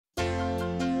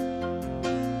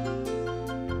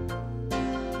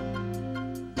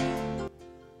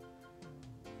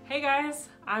Hey guys,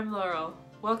 I'm Laurel.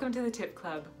 Welcome to the Tip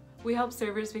Club. We help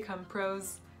servers become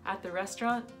pros at the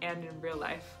restaurant and in real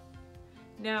life.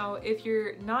 Now, if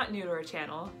you're not new to our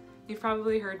channel, you've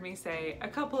probably heard me say a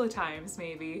couple of times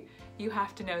maybe, you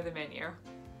have to know the menu.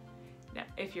 Now,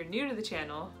 if you're new to the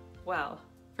channel, well,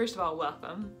 first of all,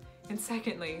 welcome. And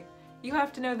secondly, you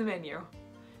have to know the menu.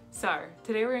 So,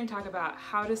 today we're going to talk about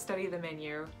how to study the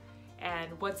menu and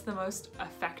what's the most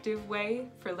effective way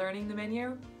for learning the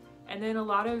menu, and then a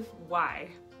lot of why.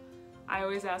 I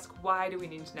always ask, why do we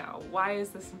need to know? Why is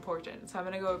this important? So I'm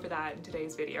going to go over that in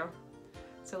today's video.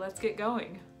 So let's get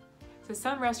going. So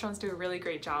some restaurants do a really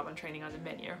great job on training on the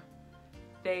menu.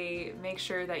 They make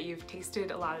sure that you've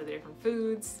tasted a lot of the different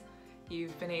foods,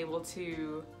 you've been able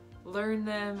to learn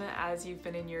them as you've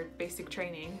been in your basic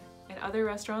training, and other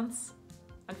restaurants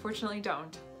unfortunately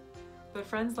don't. But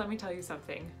friends, let me tell you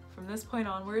something. From this point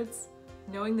onwards,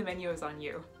 knowing the menu is on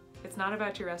you. It's not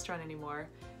about your restaurant anymore.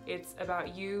 It's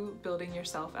about you building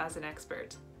yourself as an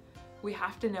expert. We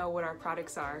have to know what our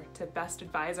products are to best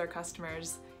advise our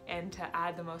customers and to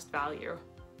add the most value.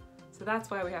 So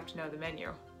that's why we have to know the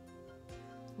menu.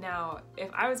 Now, if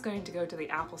I was going to go to the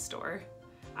Apple store,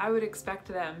 I would expect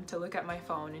them to look at my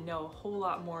phone and know a whole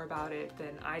lot more about it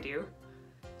than I do,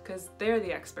 because they're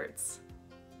the experts.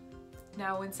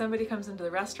 Now, when somebody comes into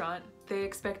the restaurant, they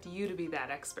expect you to be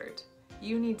that expert.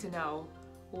 You need to know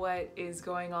what is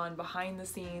going on behind the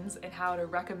scenes and how to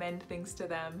recommend things to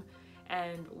them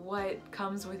and what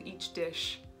comes with each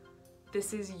dish.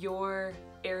 This is your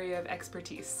area of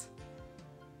expertise.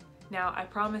 Now, I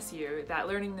promise you that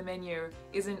learning the menu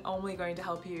isn't only going to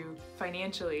help you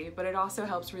financially, but it also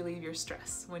helps relieve your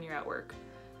stress when you're at work.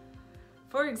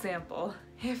 For example,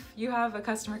 if you have a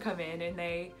customer come in and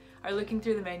they are looking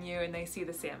through the menu and they see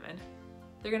the salmon,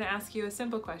 they're gonna ask you a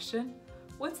simple question.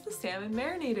 What's the salmon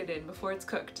marinated in before it's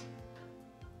cooked?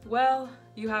 Well,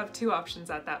 you have two options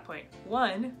at that point.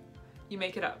 One, you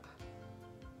make it up.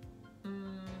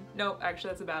 No,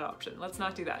 actually that's a bad option. Let's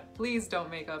not do that. Please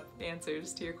don't make up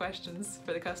answers to your questions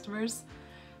for the customers.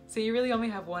 So you really only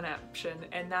have one option,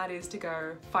 and that is to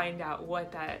go find out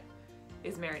what that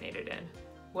is marinated in.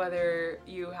 Whether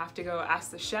you have to go ask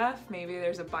the chef, maybe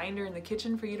there's a binder in the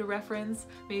kitchen for you to reference,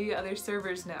 maybe other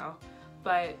servers know.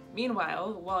 But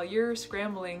meanwhile, while you're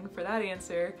scrambling for that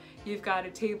answer, you've got a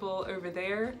table over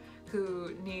there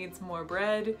who needs more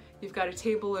bread. You've got a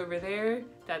table over there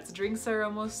that's drinks are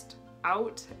almost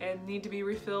out and need to be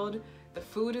refilled. The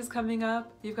food is coming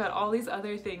up. You've got all these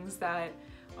other things that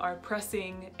are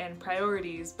pressing and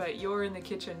priorities, but you're in the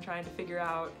kitchen trying to figure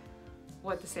out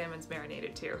what the salmon's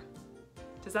marinated to.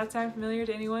 Does that sound familiar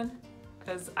to anyone?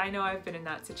 Because I know I've been in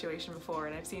that situation before,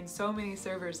 and I've seen so many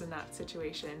servers in that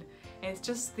situation, and it's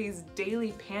just these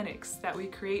daily panics that we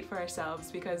create for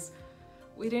ourselves because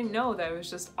we didn't know that it was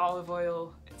just olive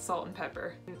oil, salt, and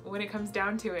pepper. When it comes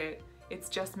down to it, it's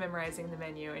just memorizing the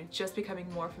menu and just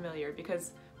becoming more familiar,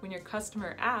 because when your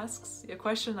customer asks a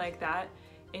question like that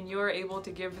and you're able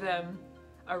to give them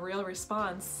a real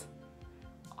response,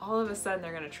 all of a sudden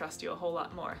they're going to trust you a whole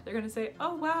lot more. They're going to say,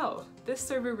 oh wow, this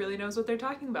server really knows what they're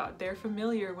talking about. They're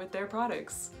familiar with their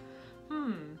products.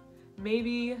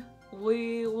 Maybe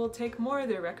we will take more of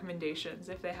their recommendations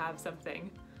if they have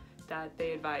something that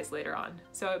they advise later on.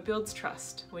 So it builds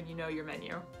trust when you know your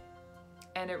menu,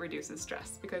 and it reduces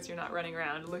stress because you're not running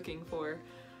around looking for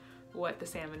what the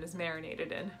salmon is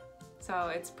marinated in. So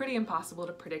it's pretty impossible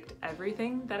to predict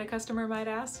everything that a customer might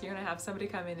ask. You're going to have somebody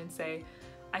come in and say,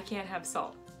 I can't have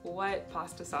salt. What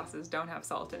pasta sauces don't have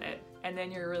salt in it? And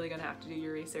then you're really gonna have to do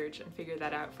your research and figure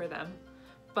that out for them.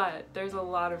 But there's a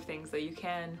lot of things that you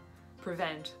can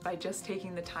prevent by just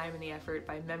taking the time and the effort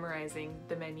by memorizing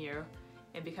the menu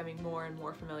and becoming more and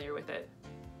more familiar with it.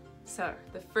 So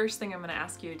the first thing I'm gonna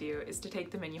ask you to do is to take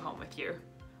the menu home with you.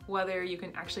 Whether you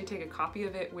can actually take a copy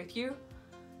of it with you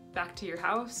back to your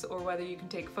house, or whether you can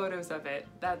take photos of it.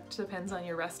 That depends on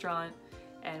your restaurant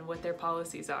and what their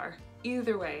policies are.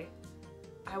 Either way,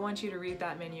 I want you to read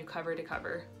that menu cover to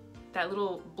cover. That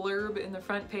little blurb in the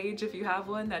front page, if you have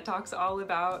one, that talks all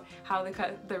about how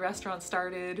the restaurant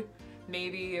started.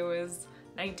 Maybe it was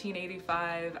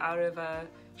 1985 out of a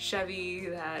Chevy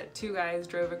that two guys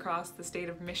drove across the state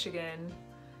of Michigan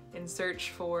in search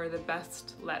for the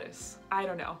best lettuce. I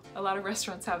don't know. A lot of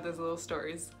restaurants have those little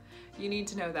stories. You need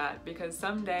to know that, because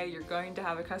someday you're going to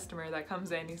have a customer that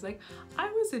comes in, he's like,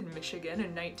 I was in Michigan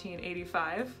in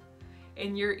 1985.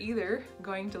 And you're either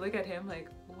going to look at him like,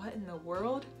 what in the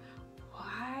world?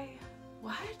 Why?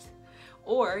 What?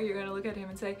 Or you're going to look at him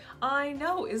and say, I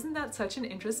know, isn't that such an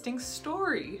interesting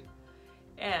story?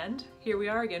 And here we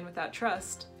are again with that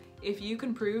trust. If you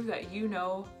can prove that you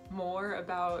know more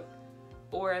about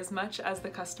or as much as the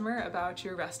customer about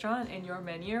your restaurant and your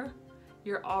menu,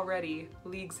 you're already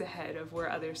leagues ahead of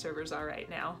where other servers are right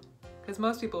now. Because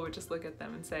most people would just look at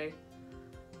them and say,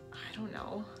 I don't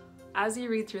know. As you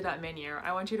read through that menu,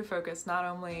 I want you to focus not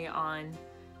only on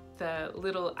the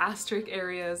little asterisk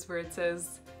areas where it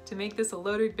says, to make this a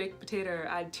loaded baked potato,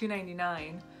 add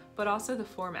 $2.99, but also the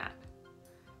format.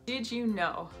 Did you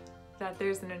know that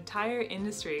there's an entire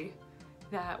industry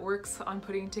that works on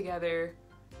putting together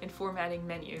and formatting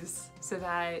menus so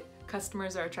that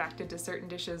customers are attracted to certain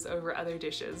dishes over other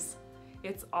dishes?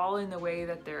 It's all in the way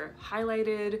that they're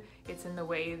highlighted, it's in the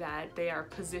way that they are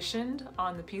positioned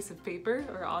on the piece of paper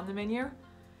or on the menu.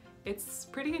 It's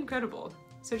pretty incredible.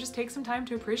 So just take some time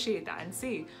to appreciate that and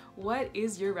see, what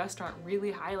is your restaurant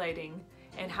really highlighting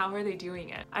and how are they doing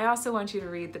it? I also want you to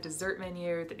read the dessert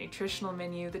menu, the nutritional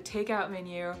menu, the takeout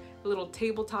menu, the little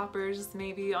table toppers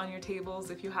maybe on your tables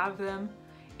if you have them,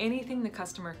 anything the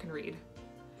customer can read.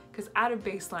 Because at a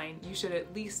baseline, you should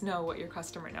at least know what your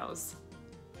customer knows.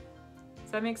 Does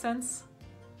that make sense?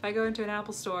 If I go into an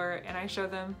Apple store and I show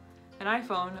them an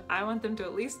iPhone, I want them to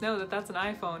at least know that that's an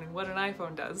iPhone and what an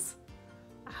iPhone does.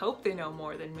 I hope they know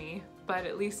more than me, but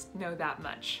at least know that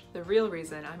much. The real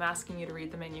reason I'm asking you to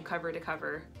read the menu cover to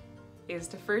cover is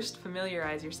to first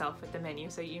familiarize yourself with the menu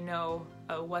so you know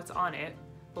what's on it,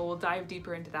 but we'll dive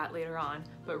deeper into that later on,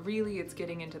 but really it's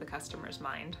getting into the customer's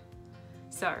mind.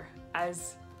 So,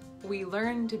 as we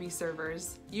learn to be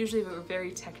servers, usually we're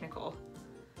very technical.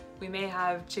 We may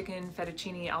have chicken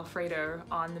fettuccine alfredo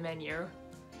on the menu,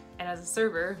 and as a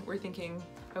server, we're thinking,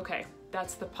 okay,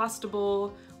 that's the pasta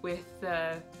bowl with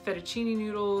the fettuccine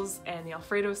noodles and the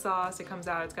alfredo sauce. It comes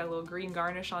out, it's got a little green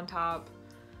garnish on top.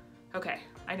 Okay,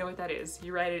 I know what that is.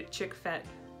 You write it chick fet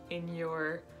in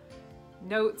your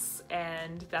notes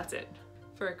and that's it.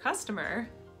 For a customer,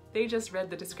 they just read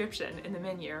the description in the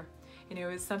menu and it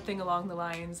was something along the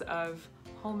lines of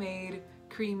homemade,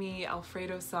 creamy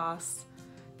alfredo sauce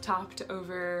topped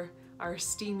over our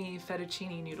steamy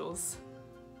fettuccine noodles.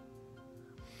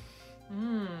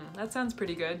 That sounds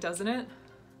pretty good, doesn't it?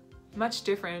 Much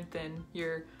different than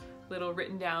your little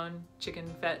written down chicken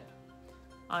fet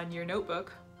on your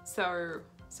notebook. So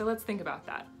let's think about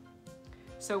that.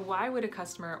 So why would a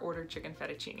customer order chicken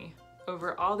fettuccine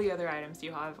over all the other items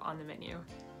you have on the menu?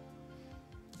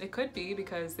 It could be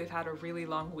because they've had a really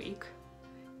long week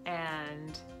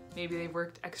and maybe they've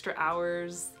worked extra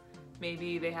hours,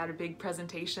 maybe they had a big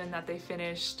presentation that they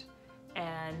finished,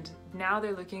 and now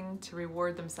they're looking to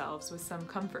reward themselves with some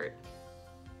comfort.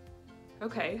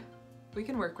 Okay, we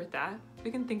can work with that.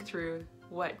 We can think through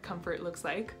what comfort looks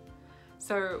like.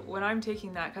 So when I'm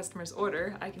taking that customer's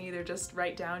order, I can either just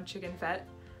write down chicken fet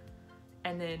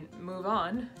and then move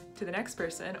on to the next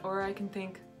person, or I can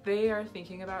think they are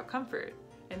thinking about comfort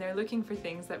and they're looking for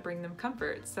things that bring them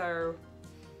comfort. So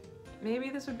maybe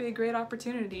this would be a great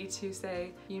opportunity to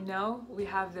say, you know, we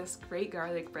have this great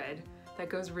garlic bread that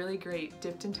goes really great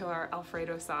dipped into our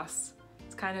Alfredo sauce.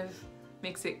 It's kind of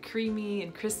makes it creamy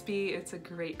and crispy. It's a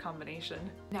great combination.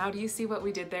 Now, do you see what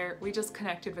we did there? We just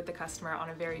connected with the customer on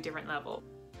a very different level.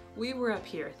 We were up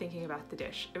here thinking about the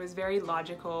dish. It was very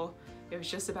logical. It was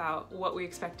just about what we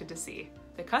expected to see.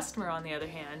 The customer, on the other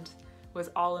hand,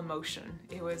 was all emotion.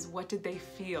 It was, what did they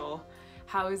feel?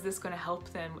 How is this going to help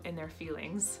them in their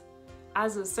feelings?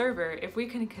 As a server, if we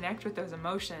can connect with those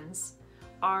emotions,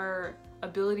 our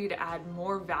ability to add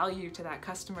more value to that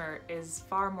customer is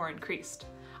far more increased.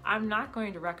 I'm not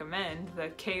going to recommend the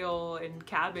kale and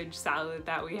cabbage salad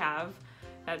that we have.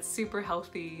 That's super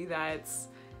healthy, that's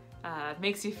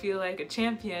makes you feel like a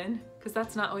champion, because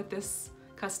that's not what this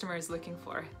customer is looking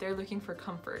for. They're looking for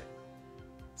comfort.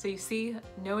 So you see,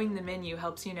 knowing the menu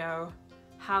helps you know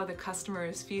how the customer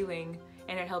is feeling,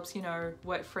 and it helps you know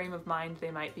what frame of mind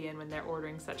they might be in when they're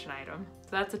ordering such an item. So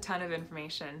that's a ton of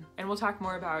information, and we'll talk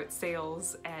more about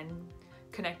sales and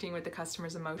connecting with the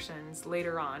customer's emotions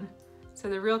later on. So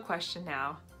the real question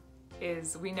now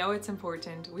is, we know it's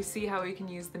important, we see how we can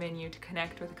use the menu to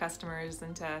connect with the customers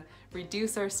and to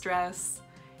reduce our stress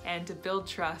and to build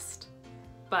trust,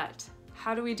 but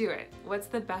how do we do it? What's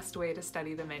the best way to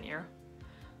study the menu?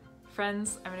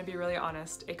 Friends, I'm gonna be really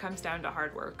honest, it comes down to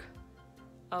hard work.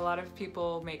 A lot of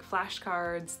people make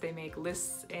flashcards, they make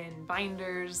lists in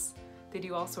binders, they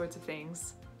do all sorts of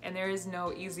things, and there is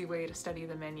no easy way to study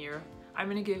the menu. I'm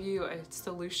gonna give you a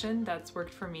solution that's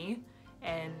worked for me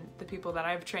and the people that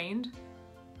I've trained,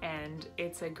 and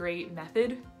it's a great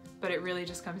method, but it really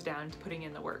just comes down to putting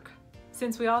in the work.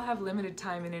 Since we all have limited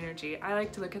time and energy, I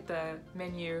like to look at the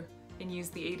menu and use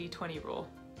the 80-20 rule.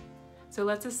 So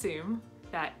let's assume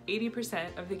that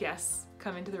 80% of the guests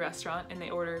come into the restaurant and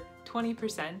they order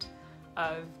 20%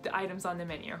 of the items on the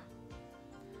menu.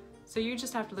 So you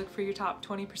just have to look for your top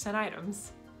 20%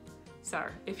 items. So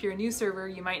if you're a new server,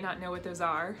 you might not know what those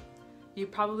are. You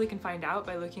probably can find out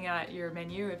by looking at your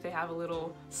menu if they have a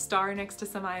little star next to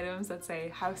some items that say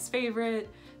house favorite.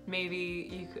 Maybe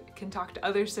you can talk to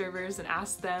other servers and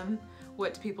ask them,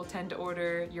 what do people tend to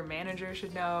order? Your manager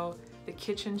should know, the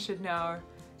kitchen should know.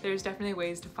 There's definitely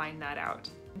ways to find that out.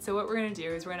 And so what we're gonna do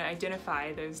is we're gonna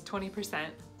identify those 20%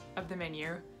 of the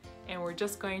menu, and we're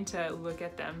just going to look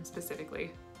at them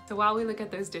specifically. So while we look at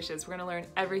those dishes, we're gonna learn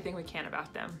everything we can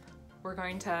about them. We're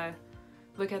going to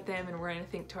look at them and we're going to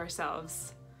think to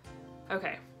ourselves,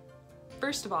 okay,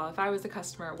 first of all, if I was a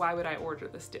customer, why would I order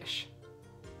this dish?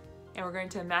 And we're going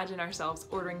to imagine ourselves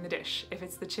ordering the dish. If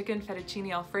it's the chicken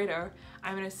fettuccine alfredo,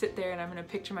 I'm going to sit there and I'm going to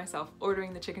picture myself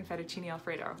ordering the chicken fettuccine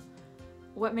alfredo.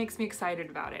 What makes me excited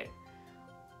about it?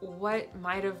 What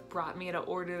might have brought me to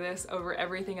order this over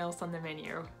everything else on the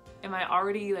menu? Am I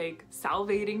already like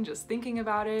salivating just thinking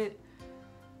about it?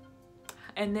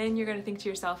 And then you're gonna think to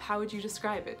yourself, how would you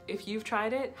describe it? If you've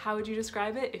tried it, how would you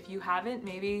describe it? If you haven't,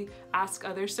 maybe ask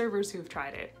other servers who've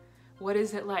tried it. What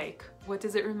is it like? What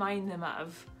does it remind them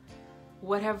of?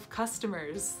 What have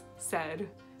customers said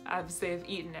as they've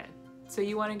eaten it? So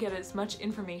you wanna get as much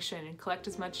information and collect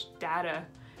as much data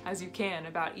as you can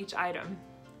about each item.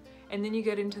 And then you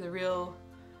get into the real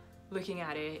looking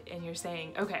at it and you're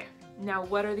saying, okay, now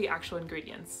what are the actual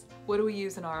ingredients? What do we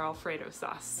use in our Alfredo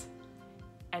sauce?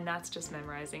 And that's just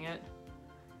memorizing it.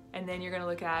 And then you're gonna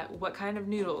look at what kind of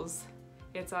noodles.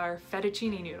 It's our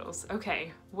fettuccine noodles.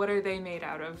 Okay, what are they made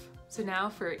out of? So now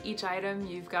for each item,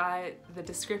 you've got the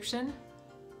description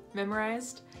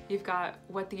memorized, you've got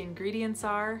what the ingredients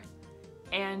are,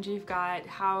 and you've got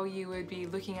how you would be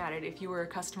looking at it if you were a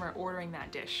customer ordering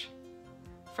that dish.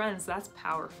 Friends, that's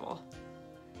powerful.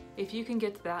 If you can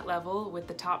get to that level with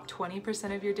the top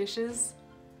 20% of your dishes,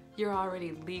 you're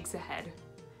already leagues ahead.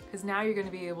 Because now you're going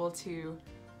to be able to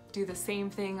do the same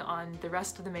thing on the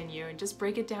rest of the menu and just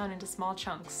break it down into small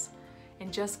chunks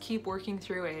and just keep working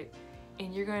through it,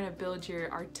 and you're going to build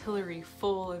your artillery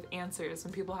full of answers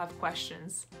when people have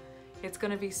questions. It's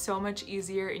going to be so much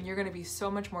easier and you're going to be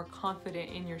so much more confident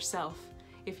in yourself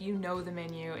if you know the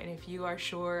menu and if you are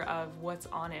sure of what's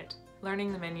on it.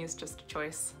 Learning the menu is just a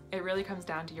choice. It really comes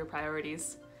down to your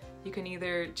priorities. You can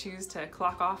either choose to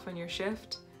clock off on your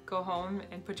shift, go home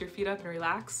and put your feet up and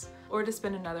relax, or to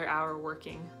spend another hour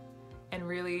working and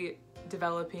really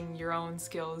developing your own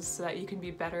skills so that you can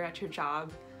be better at your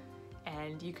job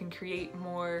and you can create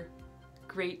more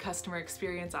great customer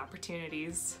experience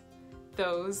opportunities.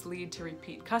 Those lead to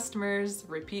repeat customers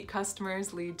lead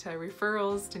to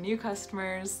referrals to new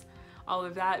customers. All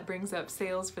of that brings up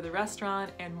sales for the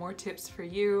restaurant and more tips for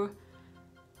you.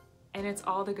 And it's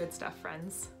all the good stuff,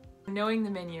 friends. Knowing the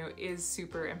menu is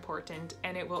super important,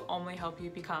 and it will only help you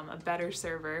become a better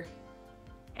server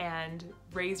and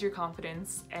raise your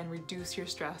confidence and reduce your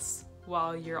stress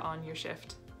while you're on your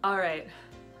shift. All right,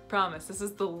 promise, this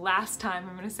is the last time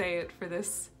I'm gonna say it for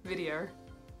this video.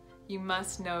 You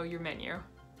must know your menu.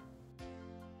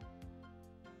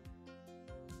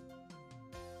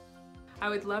 I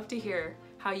would love to hear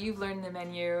how you've learned the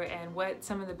menu and what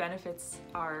some of the benefits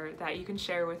are that you can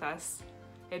share with us.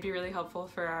 It'd be really helpful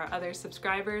for our other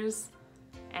subscribers.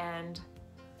 And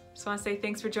just want to say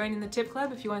thanks for joining the Tip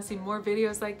Club. If you want to see more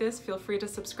videos like this, feel free to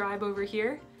subscribe over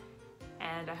here.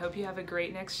 And I hope you have a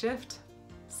great next shift.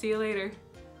 See you later.